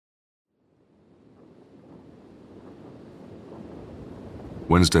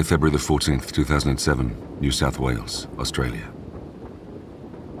Wednesday, February the 14th, 2007, New South Wales, Australia.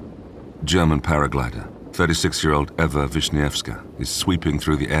 German paraglider, 36-year-old Eva Wisniewska, is sweeping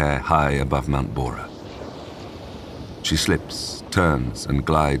through the air high above Mount Bora. She slips, turns, and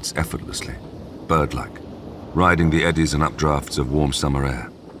glides effortlessly, bird-like, riding the eddies and updrafts of warm summer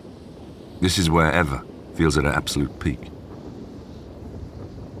air. This is where Eva feels at her absolute peak.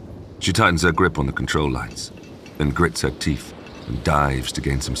 She tightens her grip on the control lines, then grits her teeth and dives to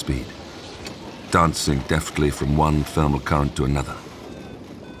gain some speed, dancing deftly from one thermal current to another.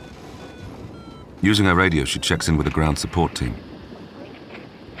 Using her radio, she checks in with the ground support team.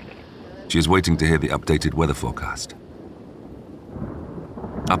 She is waiting to hear the updated weather forecast.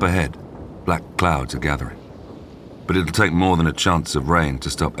 Up ahead, black clouds are gathering, but it'll take more than a chance of rain to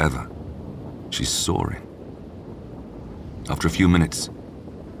stop Eva. She's soaring. After a few minutes,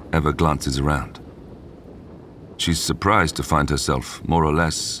 Eva glances around. She's surprised to find herself more or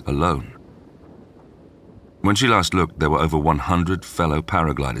less alone. When she last looked, there were over 100 fellow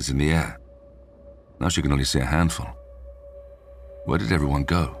paragliders in the air. Now she can only see a handful. Where did everyone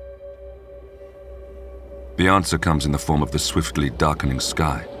go? The answer comes in the form of the swiftly darkening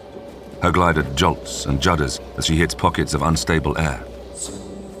sky. Her glider jolts and judders as she hits pockets of unstable air.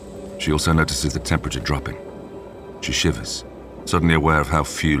 She also notices the temperature dropping. She shivers, suddenly aware of how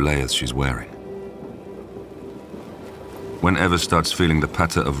few layers she's wearing. When Eva starts feeling the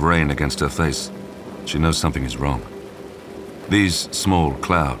patter of rain against her face, she knows something is wrong. These small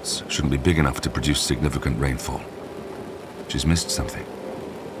clouds shouldn't be big enough to produce significant rainfall. She's missed something.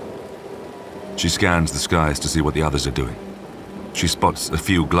 She scans the skies to see what the others are doing. She spots a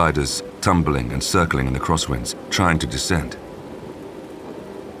few gliders tumbling and circling in the crosswinds, trying to descend.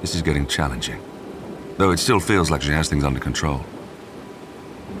 This is getting challenging, though it still feels like she has things under control.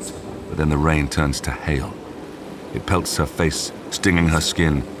 But then the rain turns to hail. It pelts her face, stinging her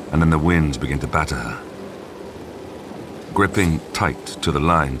skin, and then the winds begin to batter her. Gripping tight to the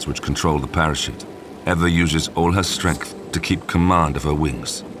lines which control the parachute, Eva uses all her strength to keep command of her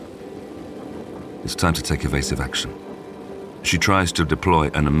wings. It's time to take evasive action. She tries to deploy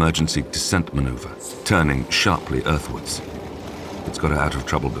an emergency descent maneuver, turning sharply earthwards. It's got her out of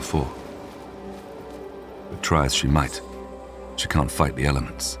trouble before. But try as she might, she can't fight the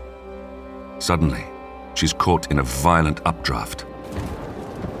elements. Suddenly, she's caught in a violent updraft.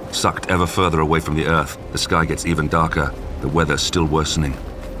 Sucked ever further away from the earth, the sky gets even darker, the weather still worsening.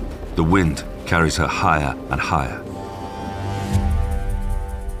 The wind carries her higher and higher.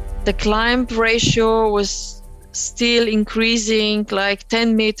 The climb ratio was still increasing, like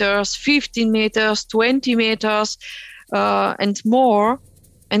 10 meters, 15 meters, 20 meters, and more.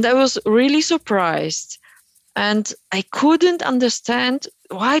 And I was really surprised. And I couldn't understand,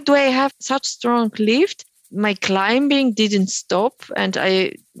 why do I have such strong lift? My climbing didn't stop, and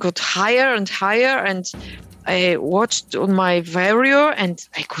I got higher and higher, and I watched on my vario, and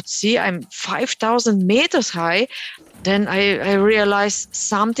I could see I'm 5,000 meters high. Then I realized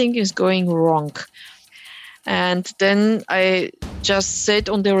something is going wrong. And then I just said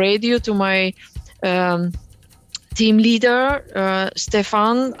on the radio to my team leader,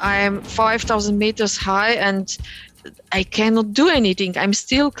 Stefan, I'm 5,000 meters high and I cannot do anything. I'm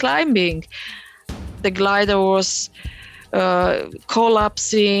still climbing. The glider was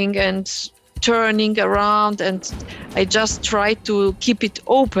collapsing and turning around, and I just tried to keep it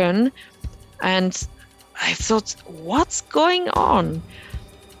open, and I thought, what's going on?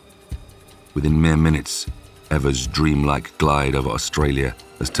 Within mere minutes, Eva's dreamlike glide over Australia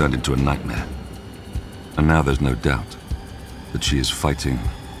has turned into a nightmare. And now there's no doubt that she is fighting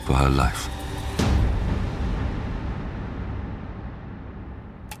for her life.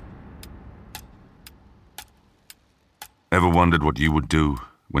 Ever wondered what you would do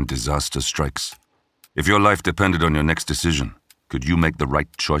when disaster strikes? If your life depended on your next decision, could you make the right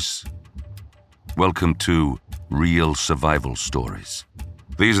choice? Welcome to Real Survival Stories.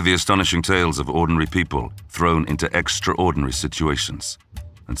 These are the astonishing tales of ordinary people thrown into extraordinary situations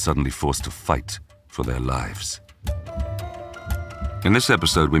and suddenly forced to fight for their lives. In this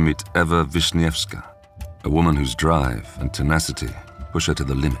episode, we meet Eva Wisniewska, a woman whose drive and tenacity push her to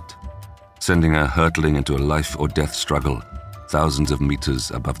the limit, sending her hurtling into a life-or-death struggle thousands of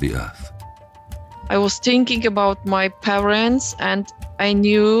meters above the earth. I was thinking about my parents, and I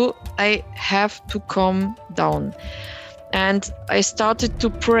knew I have to calm down. And I started to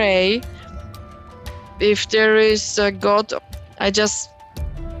pray, if there is a God. I just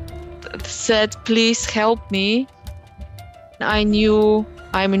said, please help me. I knew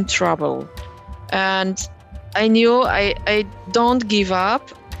I'm in trouble. And I knew I don't give up.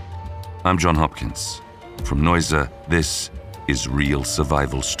 I'm John Hopkins. From Noiser, this is real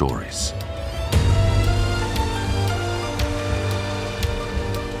survival stories.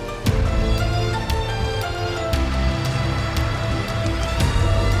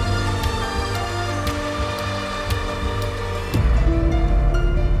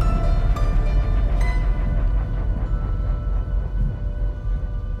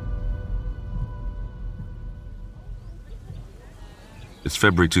 It's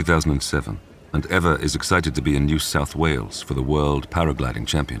February 2007, and Eva is excited to be in New South Wales for the World Paragliding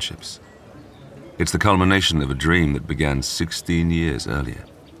Championships. It's the culmination of a dream that began 16 years earlier.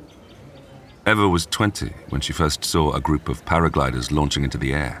 Eva was 20 when she first saw a group of paragliders launching into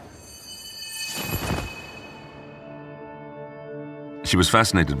the air. She was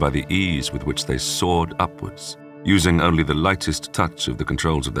fascinated by the ease with which they soared upwards, using only the lightest touch of the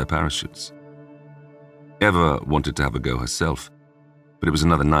controls of their parachutes. Eva wanted to have a go herself, but it was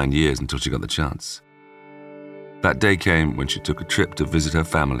another 9 years until she got the chance. That day came when she took a trip to visit her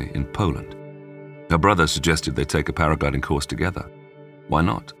family in Poland. Her brother suggested they take a paragliding course together. Why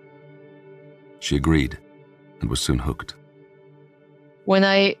not? She agreed and was soon hooked. When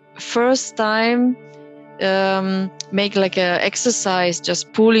I first time make like a exercise,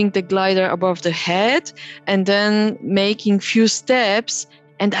 just pulling the glider above the head and then making few steps,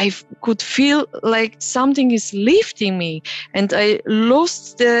 and I could feel like something is lifting me, and I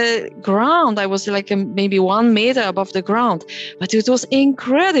lost the ground. I was like maybe 1 meter above the ground, but it was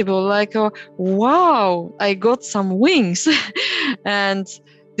incredible. Like, wow, I got some wings. And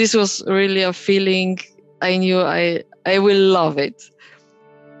this was really a feeling I knew I will love it.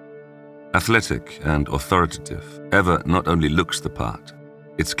 Athletic and authoritative, Eva not only looks the part,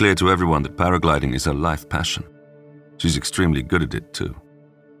 it's clear to everyone that paragliding is her life passion. She's extremely good at it too.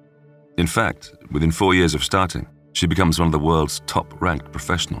 In fact, within 4 years of starting, she becomes one of the world's top-ranked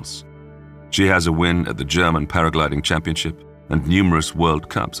professionals. She has a win at the German Paragliding Championship and numerous World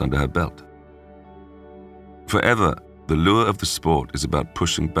Cups under her belt. For Eva, the lure of the sport is about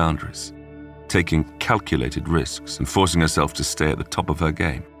pushing boundaries, taking calculated risks and forcing herself to stay at the top of her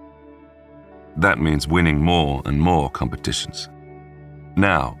game. That means winning more and more competitions.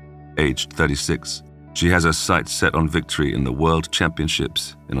 Now, aged 36, she has her sights set on victory in the World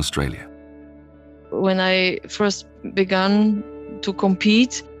Championships in Australia. When I first began to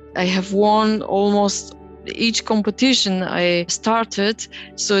compete, I have won almost each competition I started.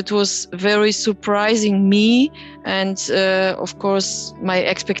 So it was very surprising me. And of course, my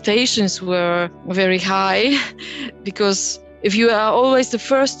expectations were very high because if you are always the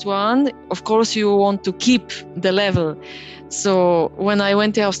first one, of course, you want to keep the level. So when I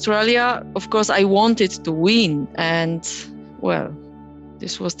went to Australia, of course, I wanted to win. And, well,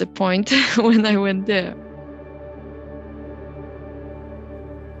 this was the point when I went there.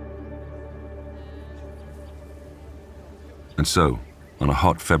 And so, on a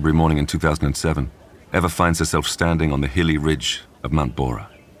hot February morning in 2007, Eva finds herself standing on the hilly ridge of Mount Bora.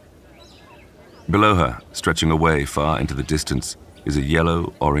 Below her, stretching away far into the distance, is a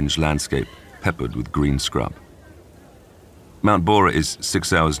yellow-orange landscape peppered with green scrub. Mount Bora is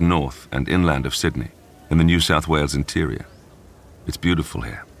 6 hours north and inland of Sydney, in the New South Wales interior. It's beautiful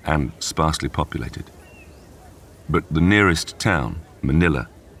here and sparsely populated. But the nearest town, Manila,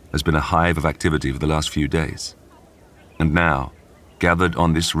 has been a hive of activity for the last few days. And now, gathered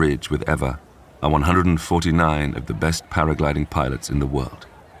on this ridge with Eva, are 149 of the best paragliding pilots in the world.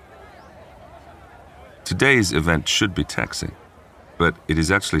 Today's event should be taxing, but it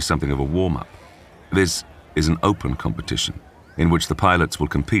is actually something of a warm-up. This is an open competition in which the pilots will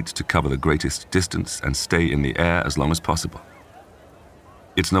compete to cover the greatest distance and stay in the air as long as possible.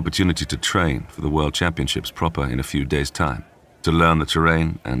 It's an opportunity to train for the World Championships proper in a few days' time, to learn the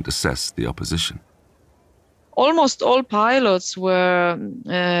terrain and assess the opposition. Almost all pilots were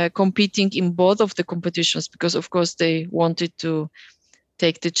competing in both of the competitions because, of course, they wanted to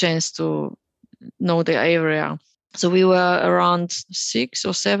take the chance to know the area. So we were around 6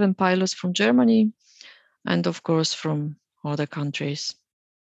 or 7 pilots from Germany and, of course, from other countries.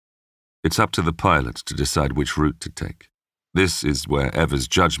 It's up to the pilots to decide which route to take. This is where Eva's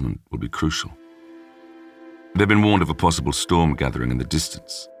judgment will be crucial. They've been warned of a possible storm gathering in the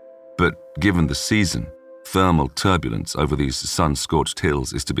distance, but given the season, thermal turbulence over these sun-scorched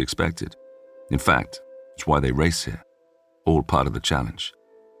hills is to be expected. In fact, it's why they race here, all part of the challenge.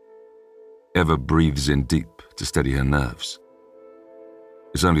 Eva breathes in deep to steady her nerves.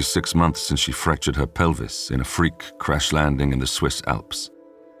 It's only 6 months since she fractured her pelvis in a freak crash landing in the Swiss Alps.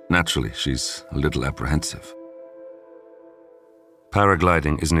 Naturally, she's a little apprehensive.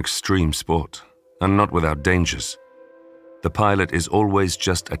 Paragliding is an extreme sport, and not without dangers. The pilot is always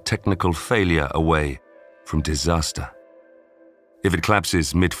just a technical failure away from disaster. If it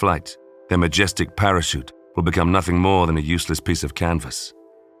collapses mid-flight, their majestic parachute will become nothing more than a useless piece of canvas.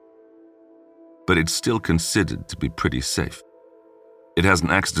 But it's still considered to be pretty safe. It has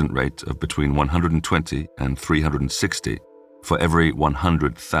an accident rate of between 120 and 360 for every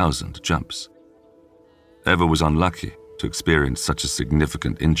 100,000 jumps. Eva was unlucky to experience such a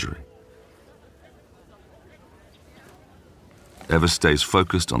significant injury. Eva stays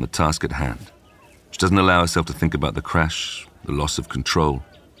focused on the task at hand. She doesn't allow herself to think about the crash, the loss of control.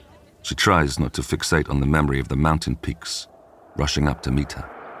 She tries not to fixate on the memory of the mountain peaks rushing up to meet her.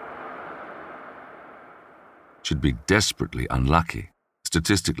 She'd be desperately unlucky,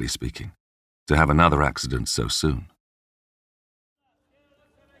 statistically speaking, to have another accident so soon.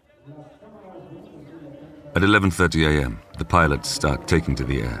 At 11:30 a.m., the pilots start taking to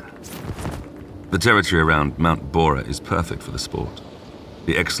the air. The territory around Mount Bora is perfect for the sport.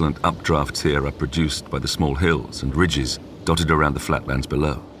 The excellent updrafts here are produced by the small hills and ridges dotted around the flatlands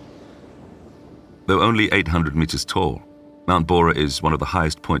below. Though only 800 meters tall, Mount Bora is one of the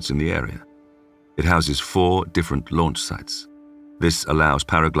highest points in the area. It houses 4 different launch sites. This allows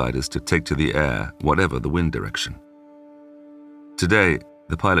paragliders to take to the air whatever the wind direction. Today,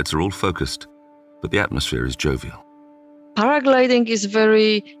 the pilots are all focused, but the atmosphere is jovial. Paragliding is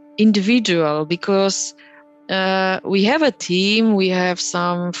very individual because we have a team, we have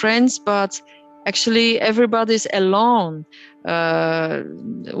some friends, but actually everybody's alone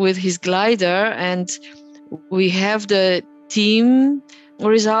with his glider, and we have the team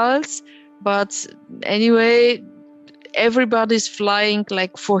results, but anyway, everybody's flying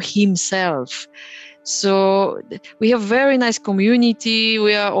like for himself. So we have very nice community,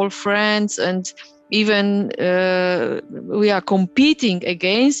 we are all friends, and even we are competing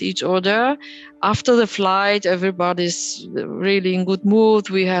against each other. After the flight, everybody's really in good mood.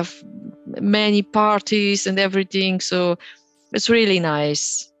 We have many parties and everything, so it's really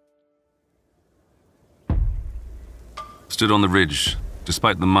nice. Stood on the ridge,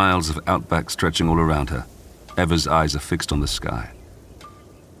 despite the miles of outback stretching all around her, Eva's eyes are fixed on the sky.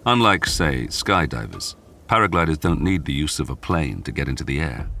 Unlike, say, skydivers, paragliders don't need the use of a plane to get into the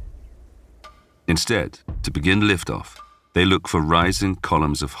air. Instead, to begin liftoff, they look for rising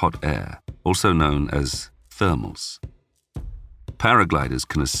columns of hot air, also known as thermals. Paragliders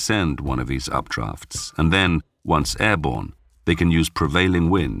can ascend one of these updrafts, and then, once airborne, they can use prevailing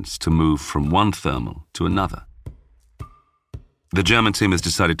winds to move from one thermal to another. The German team has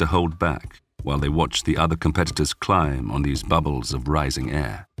decided to hold back while they watch the other competitors climb on these bubbles of rising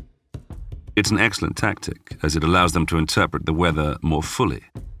air. It's an excellent tactic, as it allows them to interpret the weather more fully,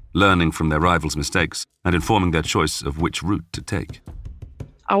 learning from their rivals' mistakes and informing their choice of which route to take.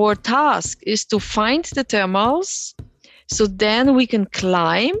 Our task is to find the thermals, so then we can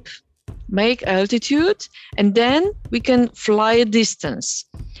climb, make altitude, and then we can fly a distance.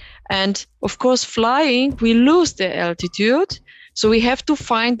 And of course, flying, we lose the altitude, so we have to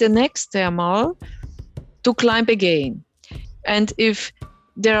find the next thermal to climb again. And if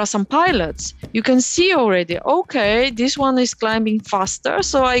there are some pilots, you can see already, okay, this one is climbing faster,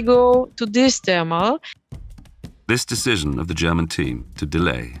 so I go to this thermal. This decision of the German team to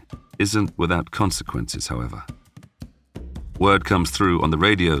delay isn't without consequences, however. Word comes through on the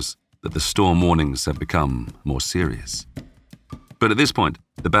radios that the storm warnings have become more serious. But at this point,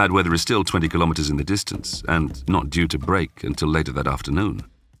 the bad weather is still 20 kilometers in the distance and not due to break until later that afternoon.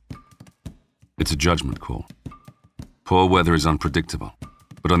 It's a judgment call. Poor weather is unpredictable,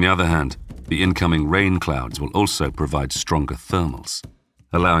 but on the other hand, the incoming rain clouds will also provide stronger thermals,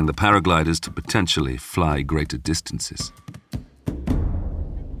 allowing the paragliders to potentially fly greater distances.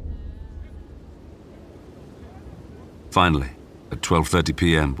 Finally, at 12:30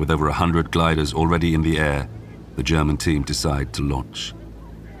 p.m., with over 100 gliders already in the air, the German team decide to launch.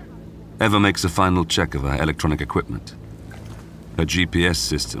 Eva makes a final check of her electronic equipment. Her GPS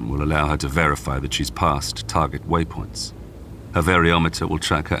system will allow her to verify that she's passed target waypoints. Her variometer will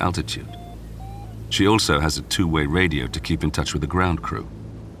track her altitude. She also has a two-way radio to keep in touch with the ground crew.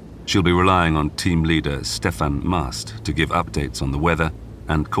 She'll be relying on team leader Stefan Mast to give updates on the weather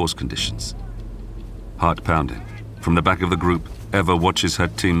and course conditions. Heart pounding, from the back of the group, Eva watches her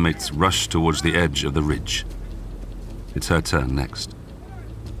teammates rush towards the edge of the ridge. It's her turn next.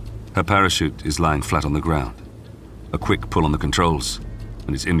 Her parachute is lying flat on the ground. A quick pull on the controls,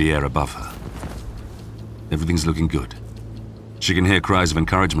 and it's in the air above her. Everything's looking good. She can hear cries of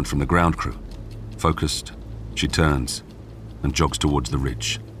encouragement from the ground crew. Focused, she turns and jogs towards the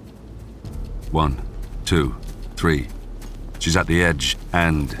ridge. 1, 2, 3. She's at the edge,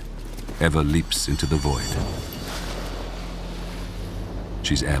 and Eva leaps into the void.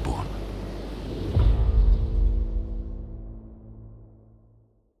 She's airborne.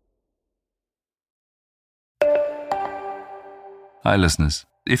 Hi, listeners.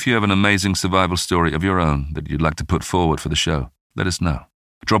 If you have an amazing survival story of your own that you'd like to put forward for the show, let us know.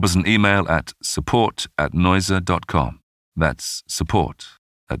 Drop us an email at support@noiser.com. That's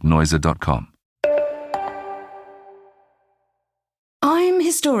support@noiser.com. I'm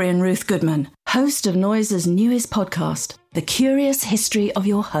historian Ruth Goodman, host of Noiser's newest podcast, The Curious History of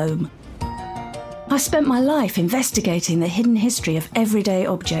Your Home. I've spent my life investigating the hidden history of everyday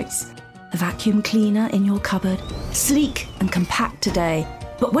objects. The vacuum cleaner in your cupboard, sleek and compact today,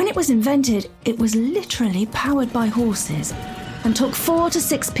 but when it was invented, it was literally powered by horses and took 4 to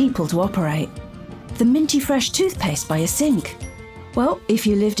 6 people to operate. The minty fresh toothpaste by your sink. Well, if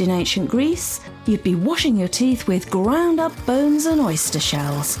you lived in ancient Greece, you'd be washing your teeth with ground-up bones and oyster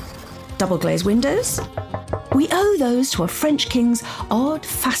shells. Double-glazed windows? We owe those to a French king's odd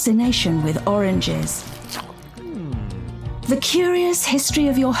fascination with oranges. The Curious History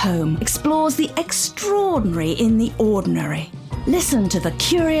of Your Home explores the extraordinary in the ordinary. Listen to The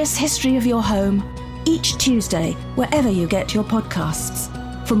Curious History of Your Home each Tuesday, wherever you get your podcasts.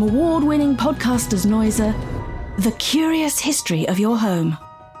 From award-winning podcasters Noiser, The Curious History of Your Home.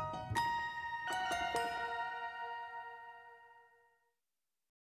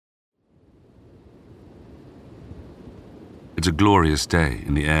 It's a glorious day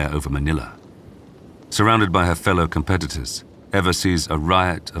in the air over Manila. Surrounded by her fellow competitors, Eva sees a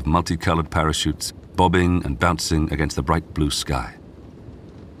riot of multicolored parachutes bobbing and bouncing against the bright blue sky.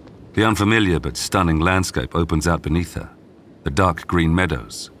 The unfamiliar but stunning landscape opens out beneath her. The dark green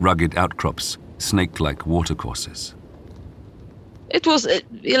meadows, rugged outcrops, snake-like watercourses. It was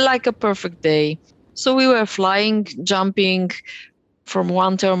like a perfect day. So we were flying, jumping from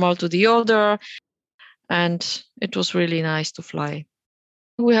one thermal to the other, and it was really nice to fly.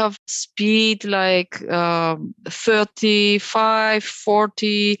 We have speed like 35,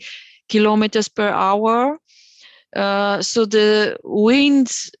 40 kilometers per hour. So the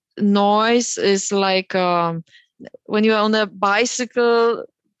wind noise is like when you're on a bicycle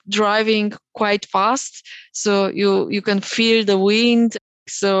driving quite fast. So you can feel the wind.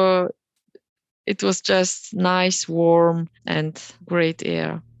 So it was just nice, warm, and great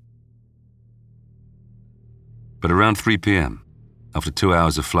air. But around 3 p.m., after 2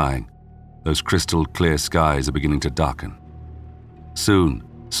 hours of flying, those crystal clear skies are beginning to darken. Soon,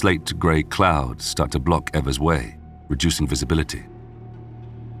 slate-grey clouds start to block Eva's way, reducing visibility.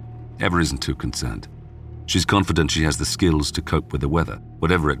 Eva isn't too concerned. She's confident she has the skills to cope with the weather,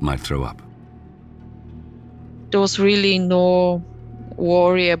 whatever it might throw up. There was really no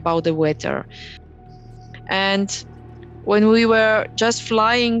worry about the weather. And when we were just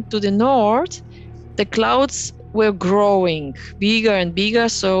flying to the north, the clouds were growing bigger and bigger,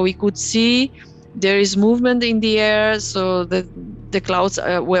 so we could see there is movement in the air, so the clouds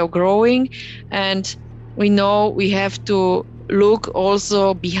were growing, and we know we have to look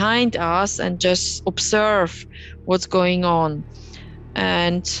also behind us and just observe what's going on.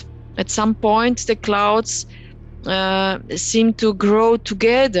 And at some point the clouds seemed to grow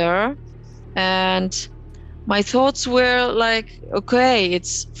together, and my thoughts were like, okay,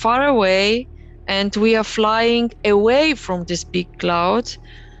 it's far away and we are flying away from this big cloud.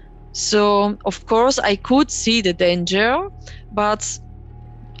 So, of course, I could see the danger, but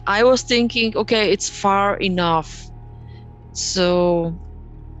I was thinking, okay, it's far enough. So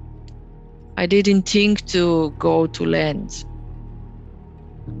I didn't think to go to land.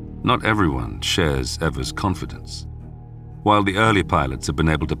 Not everyone shares Eva's confidence. While the early pilots have been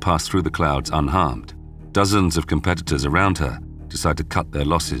able to pass through the clouds unharmed, dozens of competitors around her decide to cut their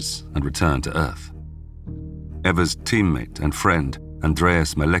losses and return to Earth. Eva's teammate and friend,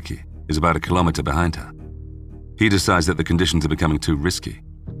 Andreas Malecki, is about 1 kilometer behind her. He decides that the conditions are becoming too risky.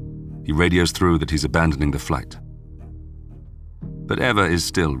 He radios through that he's abandoning the flight. But Eva is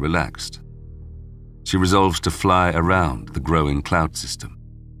still relaxed. She resolves to fly around the growing cloud system.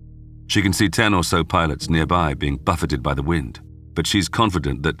 She can see 10 or so pilots nearby being buffeted by the wind, but she's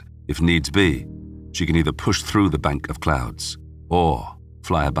confident that, if needs be, she can either push through the bank of clouds or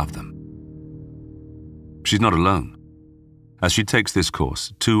fly above them. She's not alone. As she takes this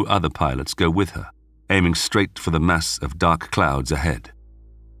course, 2 other pilots go with her, aiming straight for the mass of dark clouds ahead.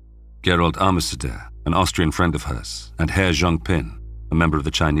 Gerold Armestead, an Austrian friend of hers, and Herr Zhongpin, a member of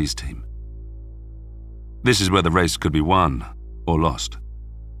the Chinese team. This is where the race could be won or lost.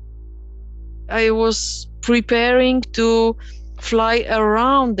 I was preparing to fly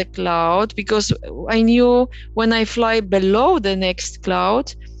around the cloud because I knew when I fly below the next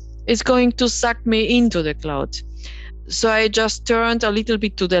cloud, it's going to suck me into the cloud. So I just turned a little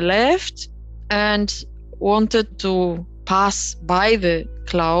bit to the left and wanted to pass by the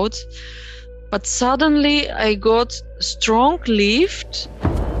cloud. But suddenly I got strong lift.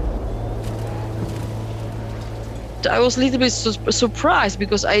 I was a little bit surprised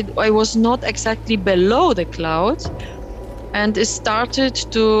because I was not exactly below the clouds, and it started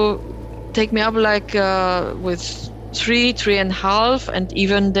to take me up like with 3.5, and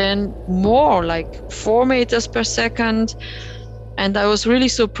even then more, like 4 meters per second. And I was really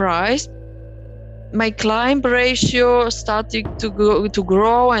surprised. My climb ratio started to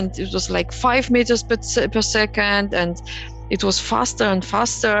grow, and it was like 5 meters per second, and it was faster and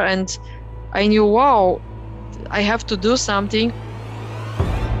faster. And I knew, wow, I have to do something.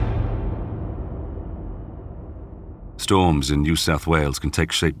 Storms in New South Wales can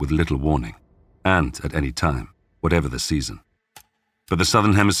take shape with little warning, and at any time, whatever the season. But the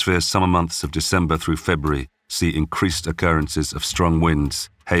Southern Hemisphere's summer months of December through February see increased occurrences of strong winds,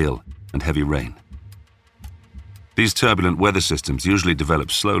 hail, and heavy rain. These turbulent weather systems usually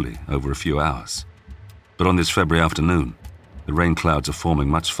develop slowly over a few hours. But on this February afternoon, the rain clouds are forming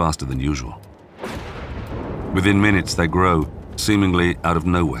much faster than usual. Within minutes, they grow, seemingly out of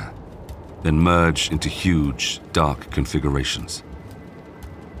nowhere, then merge into huge, dark configurations.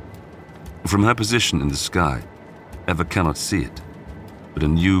 From her position in the sky, Eva cannot see it, but a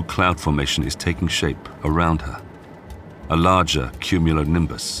new cloud formation is taking shape around her. A larger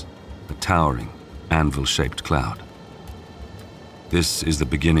cumulonimbus, a towering, anvil-shaped cloud. This is the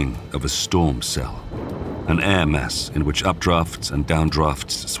beginning of a storm cell, an air mass in which updrafts and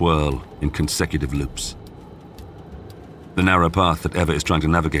downdrafts swirl in consecutive loops. The narrow path that Eva is trying to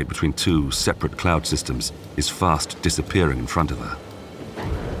navigate between two separate cloud systems is fast disappearing in front of her.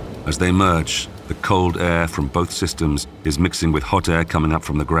 As they merge, the cold air from both systems is mixing with hot air coming up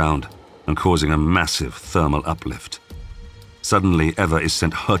from the ground and causing a massive thermal uplift. Suddenly, Eva is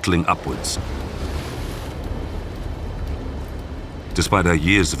sent hurtling upwards. Despite her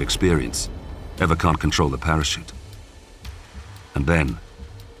years of experience, Eva can't control the parachute. And then,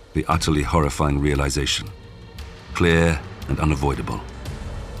 the utterly horrifying realization. Clear and unavoidable.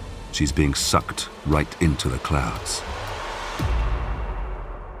 She's being sucked right into the clouds.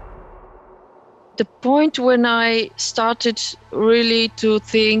 The point when I started really to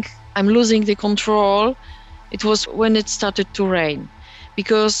think I'm losing the control, it was when it started to rain.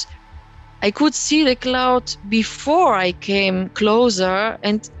 Because I could see the cloud before I came closer,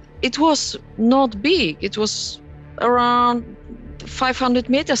 and it was not big. It was around 500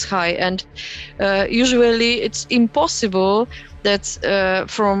 meters high, and usually it's impossible that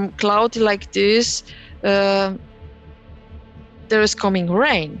from cloud like this there is coming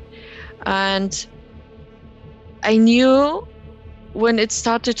rain. And I knew when it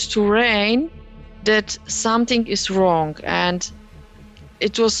started to rain that something is wrong, and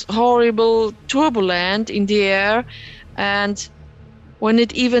it was horrible, turbulent in the air. And when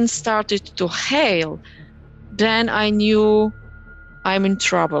it even started to hail, then I knew I'm in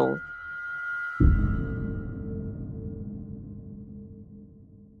trouble.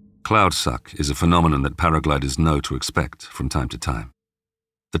 Cloud suck is a phenomenon that paragliders know to expect from time to time.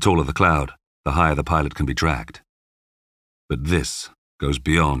 The taller the cloud, the higher the pilot can be dragged. But this goes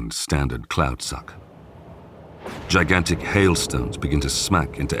beyond standard cloud suck. Gigantic hailstones begin to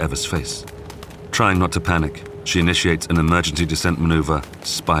smack into Eva's face. Trying not to panic, she initiates an emergency descent maneuver,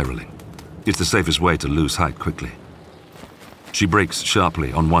 spiraling. It's the safest way to lose height quickly. She brakes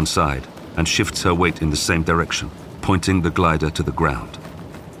sharply on one side and shifts her weight in the same direction, pointing the glider to the ground.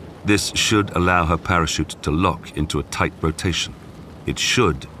 This should allow her parachute to lock into a tight rotation. It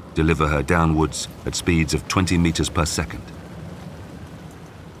should deliver her downwards at speeds of 20 meters per second.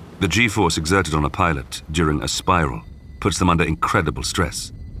 The G-force exerted on a pilot during a spiral puts them under incredible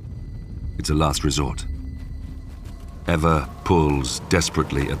stress. It's a last resort. Eva pulls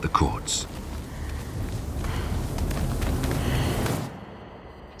desperately at the cords.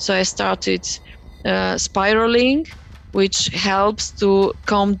 So I started spiraling, which helps to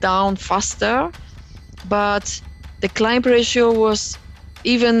calm down faster. But the climb ratio was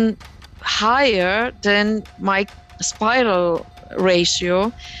even higher than my spiral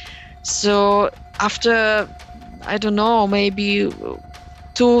ratio. So after, I don't know, maybe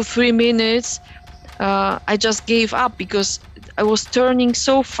 2-3 minutes, I just gave up because I was turning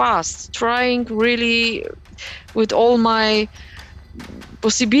so fast, trying really with all my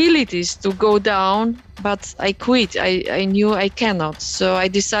possibilities to go down, but I quit. I knew I cannot. So I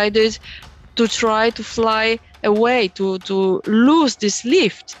decided to try to fly away, to lose this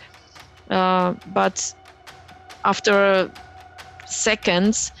lift. But after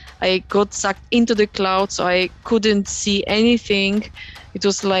seconds, I got sucked into the clouds, so I couldn't see anything. It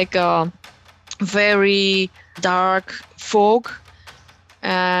was like a very dark fog,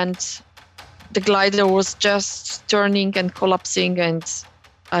 and The glider was just turning and collapsing, and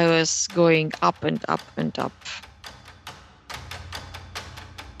I was going up and up and up.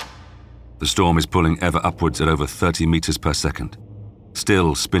 The storm is pulling Eva upwards at over 30 meters per second.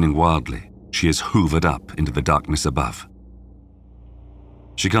 Still spinning wildly, she is hoovered up into the darkness above.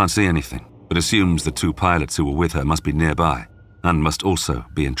 She can't see anything, but assumes the two pilots who were with her must be nearby and must also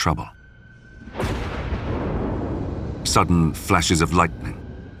be in trouble. Sudden flashes of lightning,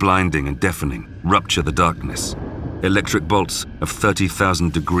 blinding and deafening, rupture the darkness. Electric bolts of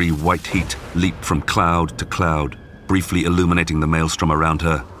 30,000-degree white heat leap from cloud to cloud, briefly illuminating the maelstrom around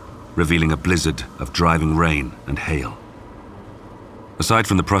her, revealing a blizzard of driving rain and hail. Aside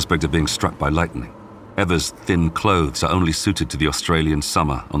from the prospect of being struck by lightning, Eva's thin clothes are only suited to the Australian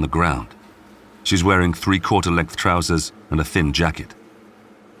summer on the ground. She's wearing 3/4-length trousers and a thin jacket.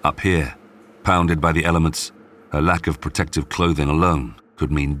 Up here, pounded by the elements, her lack of protective clothing alone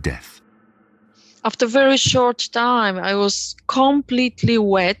could mean death. After a very short time, I was completely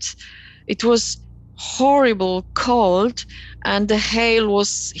wet. It was horrible cold, and the hail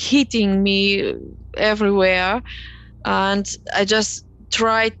was hitting me everywhere. And I just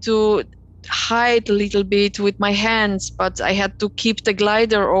tried to hide a little bit with my hands, but I had to keep the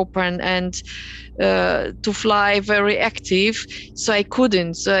glider open and to fly very active, so I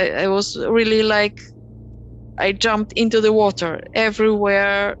couldn't. So I was really like, I jumped into the water.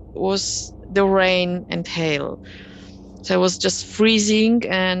 Everywhere was the rain and hail. So I was just freezing,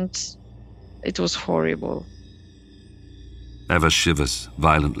 and it was horrible. Eva shivers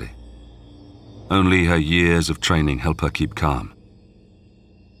violently. Only her years of training help her keep calm.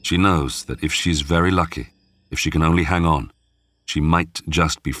 She knows that if she's very lucky, if she can only hang on, she might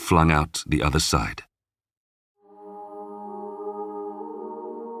just be flung out the other side.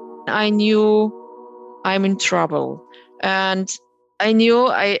 I knew I'm in trouble, and I knew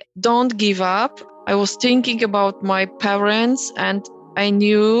I don't give up. I was thinking about my parents, and I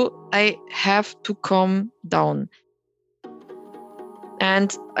knew I have to calm down.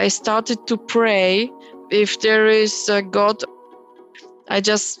 And I started to pray, if there is a God. I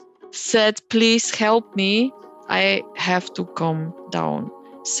just said, please help me. I have to calm down,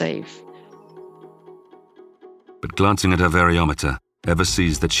 safe. But glancing at her variometer, Eva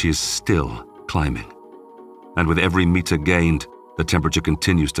sees that she is still climbing. And with every meter gained, the temperature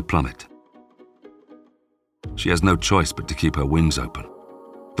continues to plummet. She has no choice but to keep her wings open.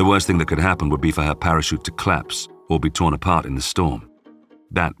 The worst thing that could happen would be for her parachute to collapse or be torn apart in the storm.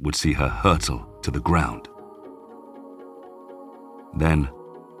 That would see her hurtle to the ground. Then,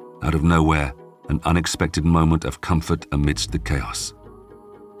 out of nowhere, an unexpected moment of comfort amidst the chaos.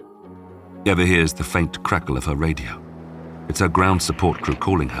 Eva hears the faint crackle of her radio. It's her ground support crew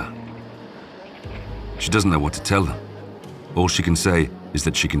calling her. She doesn't know what to tell them. All she can say is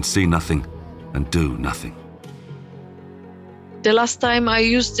that she can see nothing and do nothing. The last time I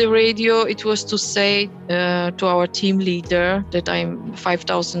used the radio, it was to say to our team leader that I'm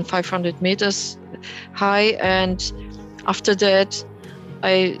 5,500 meters high, and after that,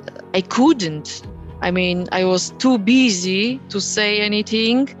 I couldn't. I mean, I was too busy to say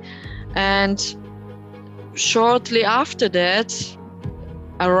anything, and shortly after that,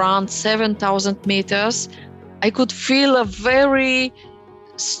 around 7,000 meters, I could feel a very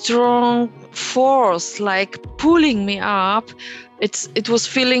strong force like pulling me up. It was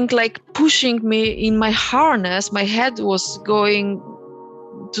feeling like pushing me in my harness. My head was going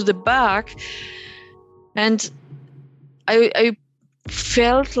to the back, and I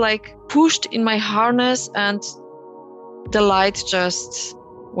felt like pushed in my harness, and the light just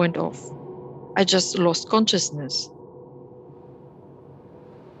went off. I just lost consciousness.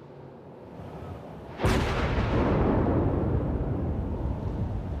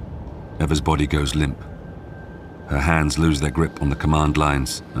 Eva's body goes limp. Her hands lose their grip on the command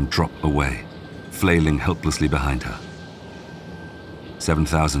lines and drop away, flailing helplessly behind her.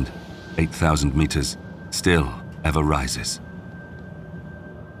 7,000, 8,000 meters, still Eva rises.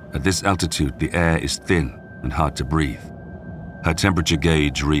 At this altitude, the air is thin and hard to breathe. Her temperature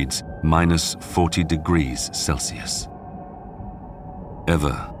gauge reads -40 degrees Celsius.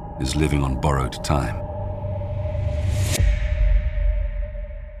 Eva is living on borrowed time.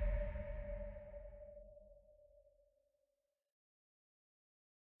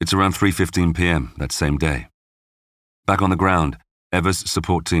 It's around 3:15 p.m. that same day. Back on the ground, Eva's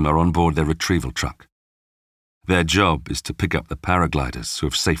support team are on board their retrieval truck. Their job is to pick up the paragliders who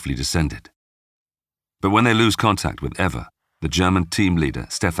have safely descended. But when they lose contact with Eva, the German team leader,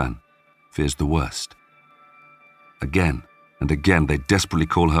 Stefan, fears the worst. Again and again, they desperately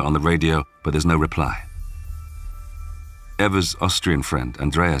call her on the radio, but there's no reply. Eva's Austrian friend,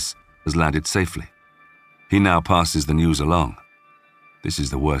 Andreas, has landed safely. He now passes the news along. This is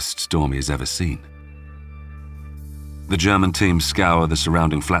the worst storm he has ever seen. The German team scour the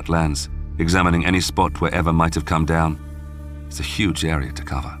surrounding flatlands, examining any spot where Eva might have come down. It's a huge area to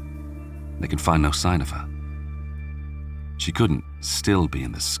cover. They can find no sign of her. She couldn't still be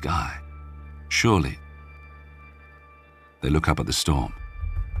in the sky. Surely. They look up at the storm,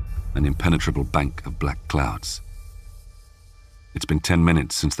 an impenetrable bank of black clouds. It's been 10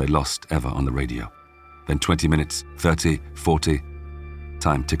 minutes since they lost Eva on the radio. Then 20 minutes, 30, 40.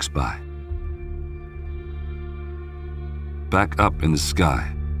 Time ticks by. Back up in the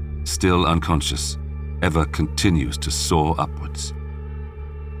sky, still unconscious, Eva continues to soar upwards.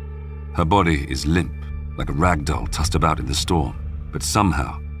 Her body is limp, like a rag doll tossed about in the storm, but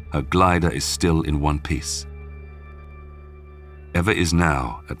somehow her glider is still in one piece. Eva is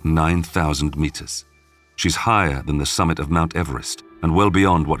now at 9,000 meters. She's higher than the summit of Mount Everest and well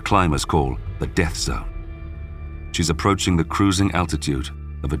beyond what climbers call the death zone. She's approaching the cruising altitude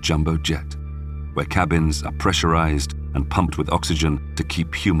of a jumbo jet, where cabins are pressurized and pumped with oxygen to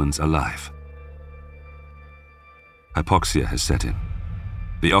keep humans alive. Hypoxia has set in.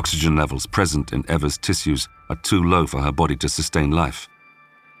 The oxygen levels present in Eva's tissues are too low for her body to sustain life.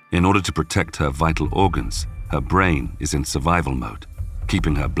 In order to protect her vital organs, her brain is in survival mode,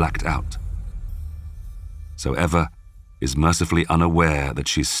 keeping her blacked out. So Eva is mercifully unaware that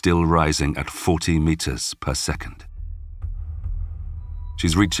she's still rising at 40 meters per second.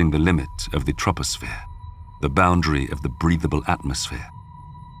 She's reaching the limit of the troposphere, the boundary of the breathable atmosphere.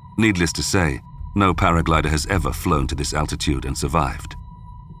 Needless to say, no paraglider has ever flown to this altitude and survived.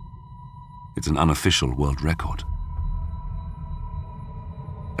 It's an unofficial world record.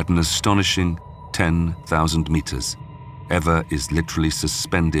 At an astonishing 10,000 meters, Eva is literally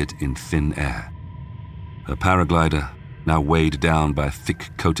suspended in thin air. Her paraglider, now weighed down by a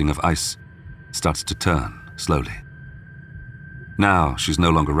thick coating of ice, starts to turn slowly. Now she's no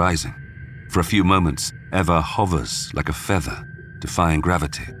longer rising. For a few moments, Eva hovers like a feather, defying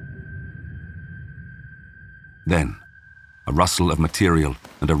gravity. Then, a rustle of material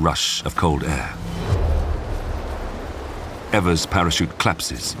and a rush of cold air. Eva's parachute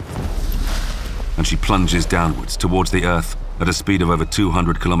collapses, and she plunges downwards towards the earth at a speed of over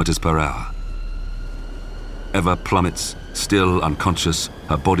 200 kilometers per hour. Eva plummets, still unconscious,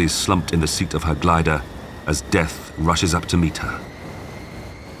 her body slumped in the seat of her glider as death rushes up to meet her.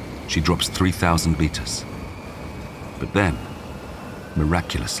 She drops 3,000 meters. But then,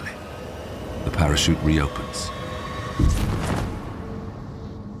 miraculously, the parachute reopens.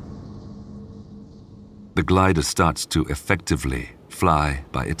 The glider starts to effectively fly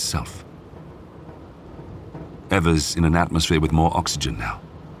by itself. Eva's in an atmosphere with more oxygen now.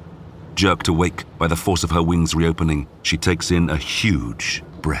 Jerked awake by the force of her wings reopening, she takes in a huge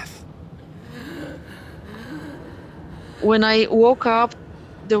breath. When I woke up,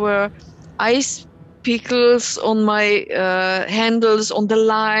 there were ice pickles on my handles, on the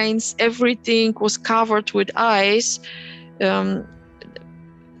lines. Everything was covered with ice. And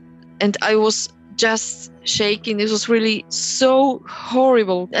I was just shaking. It was really so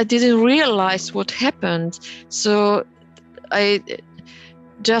horrible. I didn't realize what happened. So I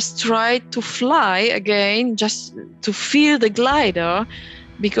just tried to fly again, just to feel the glider,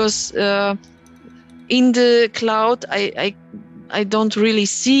 because in the cloud, I don't really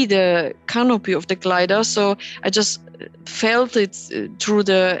see the canopy of the glider, so I just felt it through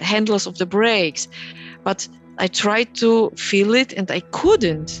the handles of the brakes. But I tried to feel it and I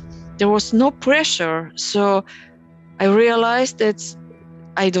couldn't. There was no pressure, so I realized that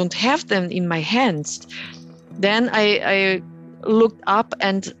I don't have them in my hands. Then I looked up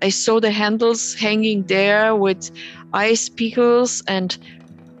and I saw the handles hanging there with ice pickles, and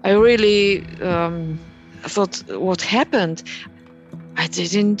I really thought, what happened? I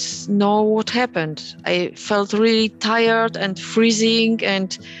didn't know what happened. I felt really tired and freezing,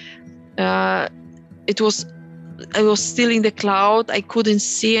 and I was still in the cloud. I couldn't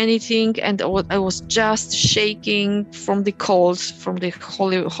see anything, and I was just shaking from the cold, from the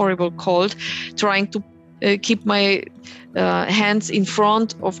horrible cold, trying to keep my hands in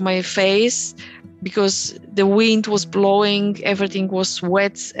front of my face because the wind was blowing, everything was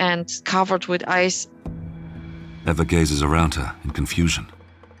wet and covered with ice. Eva gazes around her in confusion.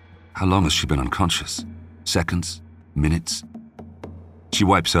 How long has she been unconscious? Seconds? Minutes? She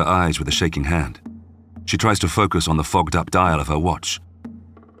wipes her eyes with a shaking hand. She tries to focus on the fogged-up dial of her watch.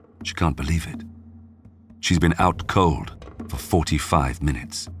 She can't believe it. She's been out cold for 45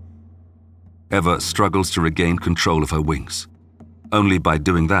 minutes. Eva struggles to regain control of her wings. Only by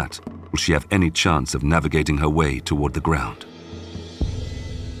doing that will she have any chance of navigating her way toward the ground.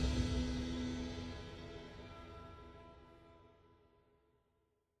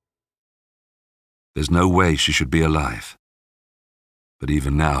 There's no way she should be alive. But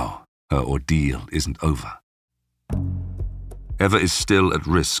even now, her ordeal isn't over. Eva is still at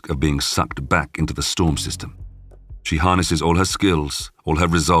risk of being sucked back into the storm system. She harnesses all her skills, all her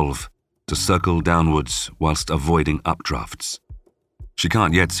resolve, to circle downwards whilst avoiding updrafts. She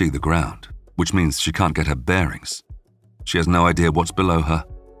can't yet see the ground, which means she can't get her bearings. She has no idea what's below her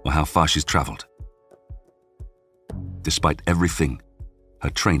or how far she's travelled. Despite everything, her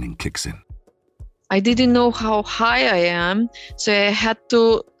training kicks in. I didn't know how high I am, so I had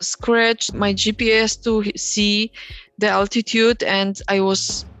to scratch my GPS to see the altitude, and I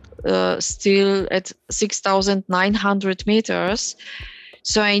was still at 6,900 meters.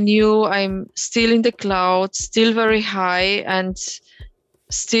 So I knew I'm still in the clouds, still very high, and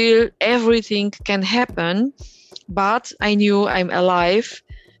still everything can happen. But I knew I'm alive,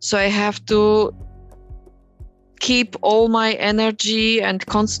 so I have to keep all my energy and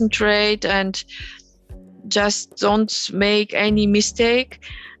concentrate and just don't make any mistake.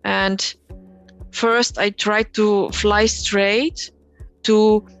 And first I tried to fly straight,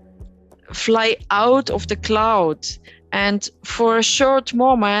 to fly out of the cloud. And for a short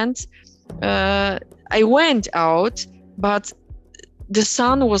moment, I went out, but the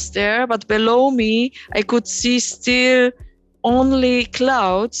sun was there, but below me, I could see still only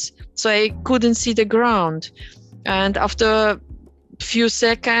clouds, so I couldn't see the ground. And after a few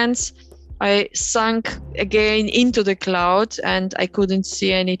seconds, I sank again into the cloud and I couldn't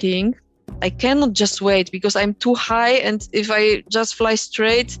see anything. I cannot just wait because I'm too high, and if I just fly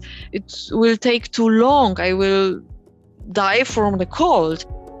straight, it will take too long. I will die from the cold.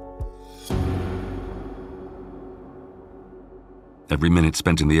 Every minute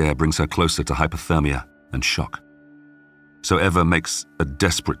spent in the air brings her closer to hypothermia and shock. So Eva makes a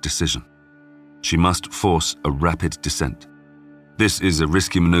desperate decision. She must force a rapid descent. This is a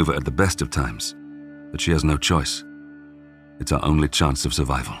risky maneuver at the best of times, but she has no choice. It's her only chance of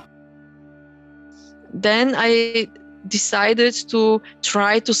survival. Then I decided to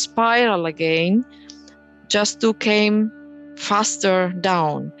try to spiral again, just to come faster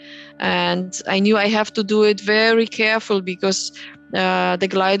down. And I knew I have to do it very careful because the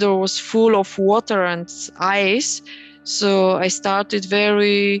glider was full of water and ice. So I started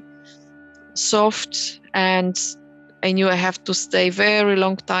very soft, and I knew I have to stay very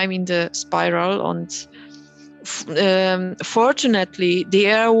long time in the spiral. And fortunately, the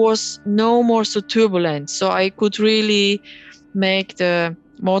air was no more so turbulent, so I could really make the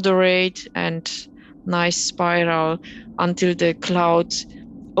moderate and nice spiral until the clouds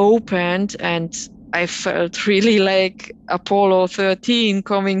opened, and I felt really like Apollo 13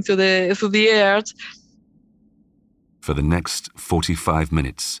 coming to the earth. For the next 45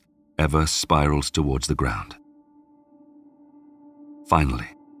 minutes, Eva spirals towards the ground. Finally,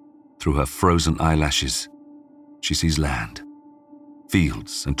 through her frozen eyelashes, she sees land,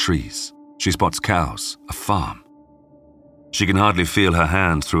 fields and trees. She spots cows, a farm. She can hardly feel her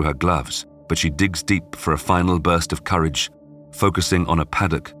hand through her gloves, but she digs deep for a final burst of courage, focusing on a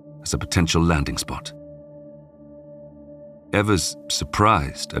paddock as a potential landing spot. Eva's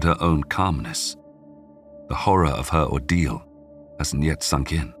surprised at her own calmness. The horror of her ordeal hasn't yet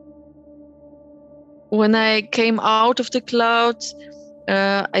sunk in. When I came out of the clouds,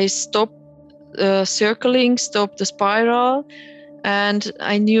 I stopped circling, stopped the spiral, and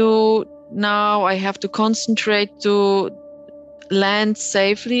I knew now I have to concentrate to land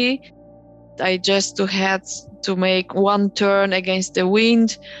safely. I just had to make one turn against the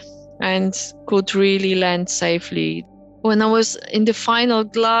wind and could really land safely. When I was in the final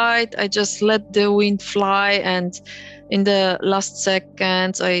glide, I just let the wind fly, and in the last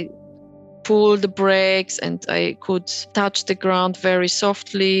seconds, I pulled the brakes and I could touch the ground very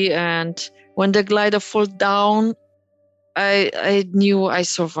softly. And when the glider fell down, I knew I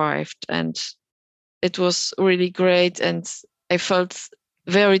survived, and it was really great, and I felt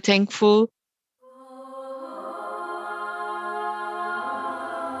very thankful.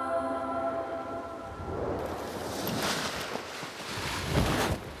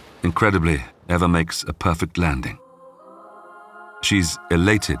 Incredibly, Eva makes a perfect landing. She's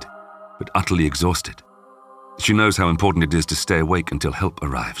elated, but utterly exhausted. She knows how important it is to stay awake until help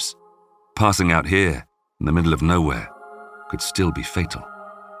arrives. Passing out here, in the middle of nowhere, could still be fatal.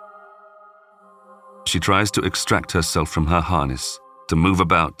 She tries to extract herself from her harness, to move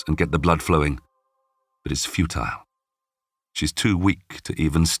about and get the blood flowing, but it's futile. She's too weak to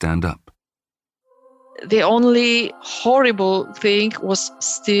even stand up. The only horrible thing was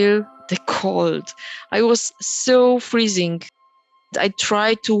still the cold. I was so freezing. I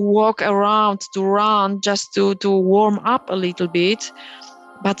tried to walk around, to run, just to warm up a little bit.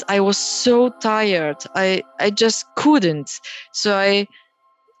 but I was so tired. I just couldn't. So I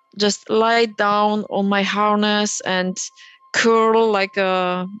just lied down on my harness and curl like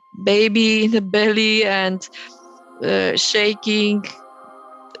a baby in the belly and shaking,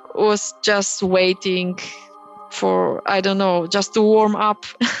 was just waiting for, I don't know, just to warm up.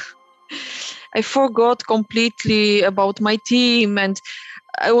 I forgot completely about my team, and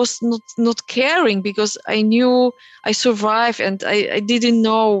I was not caring because I knew I survived, and I didn't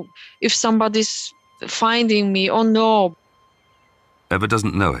know if somebody's finding me or no. Eva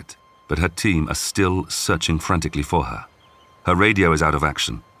doesn't know it, but her team are still searching frantically for her. Her radio is out of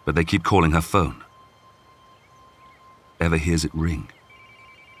action, but they keep calling her phone. Eva hears it ring.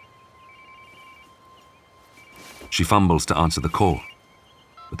 She fumbles to answer the call,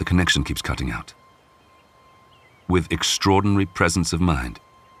 but the connection keeps cutting out. With extraordinary presence of mind,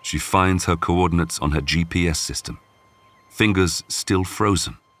 she finds her coordinates on her GPS system. Fingers still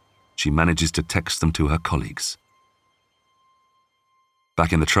frozen, she manages to text them to her colleagues.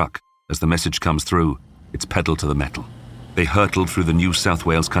 Back in the truck, as the message comes through, it's pedal to the metal. They hurtled through the New South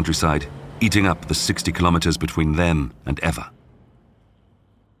Wales countryside, eating up the 60 kilometers between them and Eva.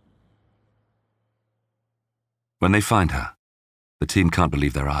 When they find her, the team can't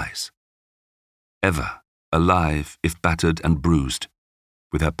believe their eyes. Eva, alive if battered and bruised,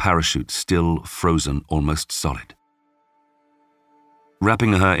 with her parachute still frozen almost solid.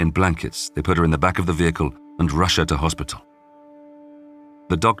 Wrapping her in blankets, they put her in the back of the vehicle and rush her to hospital.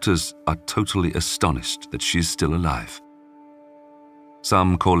 The doctors are totally astonished that she's still alive.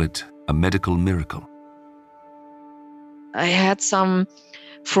 Some call it a medical miracle. I had some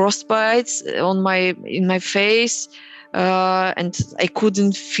frostbites in my face, and I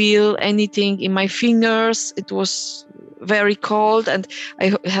couldn't feel anything in my fingers. It was very cold, and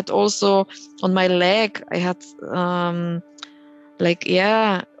I had also on my leg, I had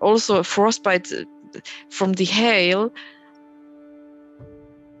also a frostbite from the hail.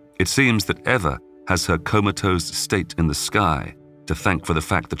 It seems that Eva has her comatose state in the sky to thank for the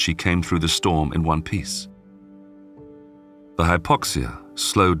fact that she came through the storm in one piece. The hypoxia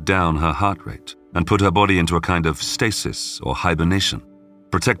slowed down her heart rate and put her body into a kind of stasis or hibernation,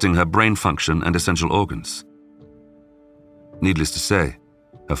 protecting her brain function and essential organs. Needless to say,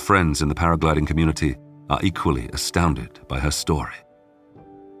 her friends in the paragliding community are equally astounded by her story.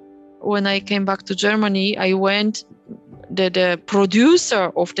 When I came back to Germany, the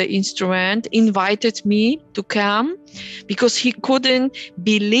producer of the instrument invited me to come because he couldn't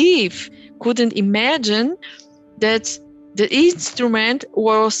imagine that the instrument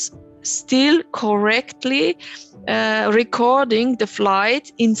was still correctly recording the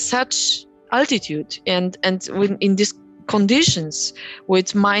flight in such altitude and in these conditions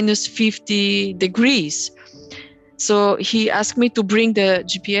with minus 50 degrees. So he asked me to bring the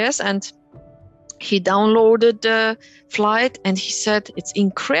GPS, and he downloaded the flight, and he said, "It's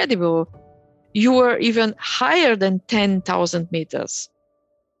incredible. You were even higher than 10,000 meters."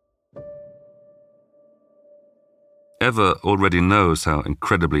 Eva already knows how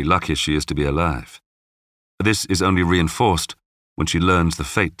incredibly lucky she is to be alive. This is only reinforced when she learns the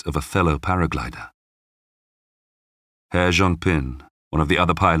fate of a fellow paraglider. Herr Zhongpin, one of the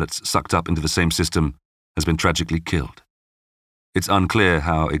other pilots sucked up into the same system, has been tragically killed. It's unclear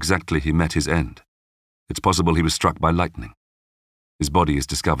how exactly he met his end. It's possible he was struck by lightning. His body is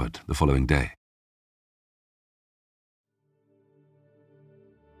discovered the following day.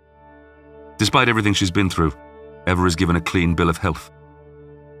 Despite everything she's been through, Eva is given a clean bill of health.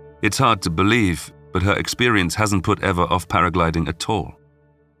 It's hard to believe, but her experience hasn't put Eva off paragliding at all.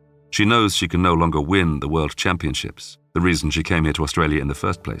 She knows she can no longer win the World Championships, the reason she came here to Australia in the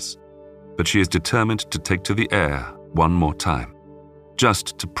first place. But she is determined to take to the air one more time,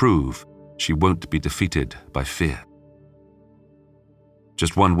 just to prove she won't be defeated by fear.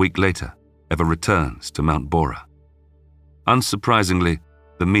 Just 1 week later, Eva returns to Mount Bora. Unsurprisingly,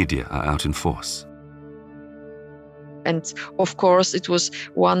 the media are out in force. And of course, it was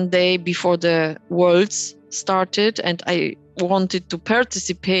one day before the Worlds started, and I wanted to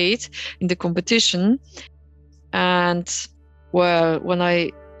participate in the competition. And well, when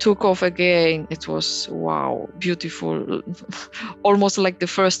I took off again, it was, wow, beautiful. Almost like the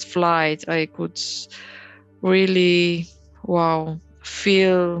first flight. I could really,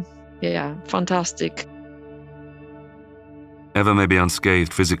 feel, fantastic. Eva may be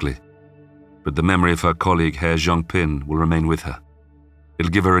unscathed physically, but the memory of her colleague Herr Zhongpin will remain with her. It'll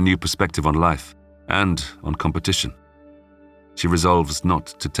give her a new perspective on life and on competition. She resolves not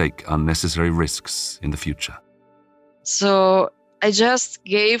to take unnecessary risks in the future. So I just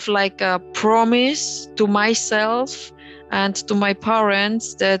gave like a promise to myself and to my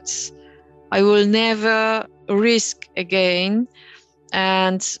parents that I will never risk again.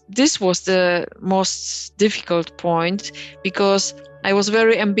 And this was the most difficult point, because I was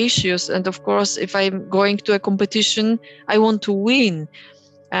very ambitious. And of course, if I'm going to a competition, I want to win.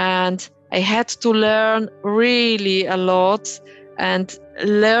 And I had to learn really a lot and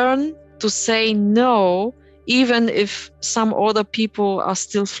learn to say no, even if some other people are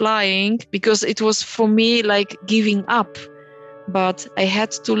still flying, because it was for me like giving up. But I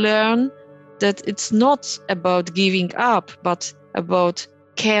had to learn that it's not about giving up, but about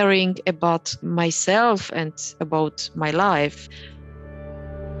caring about myself and about my life.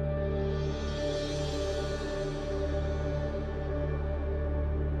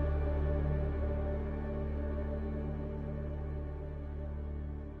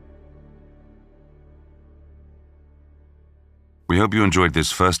 We hope you enjoyed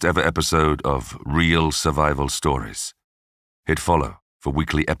this first ever episode of Real Survival Stories. Hit follow for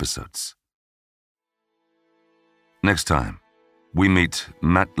weekly episodes. Next time, we meet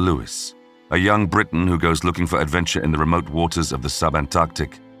Matt Lewis, a young Briton who goes looking for adventure in the remote waters of the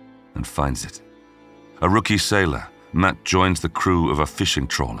sub-Antarctic and finds it. A rookie sailor, Matt joins the crew of a fishing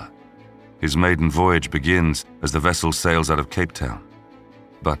trawler. His maiden voyage begins as the vessel sails out of Cape Town.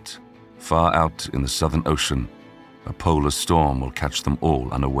 But far out in the Southern Ocean, a polar storm will catch them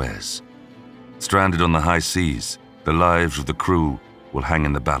all unawares. Stranded on the high seas, the lives of the crew will hang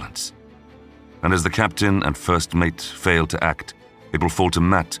in the balance. And as the captain and first mate fail to act, it will fall to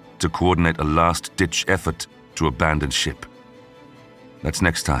Matt to coordinate a last-ditch effort to abandon ship. That's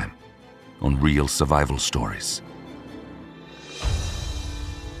next time on Real Survival Stories.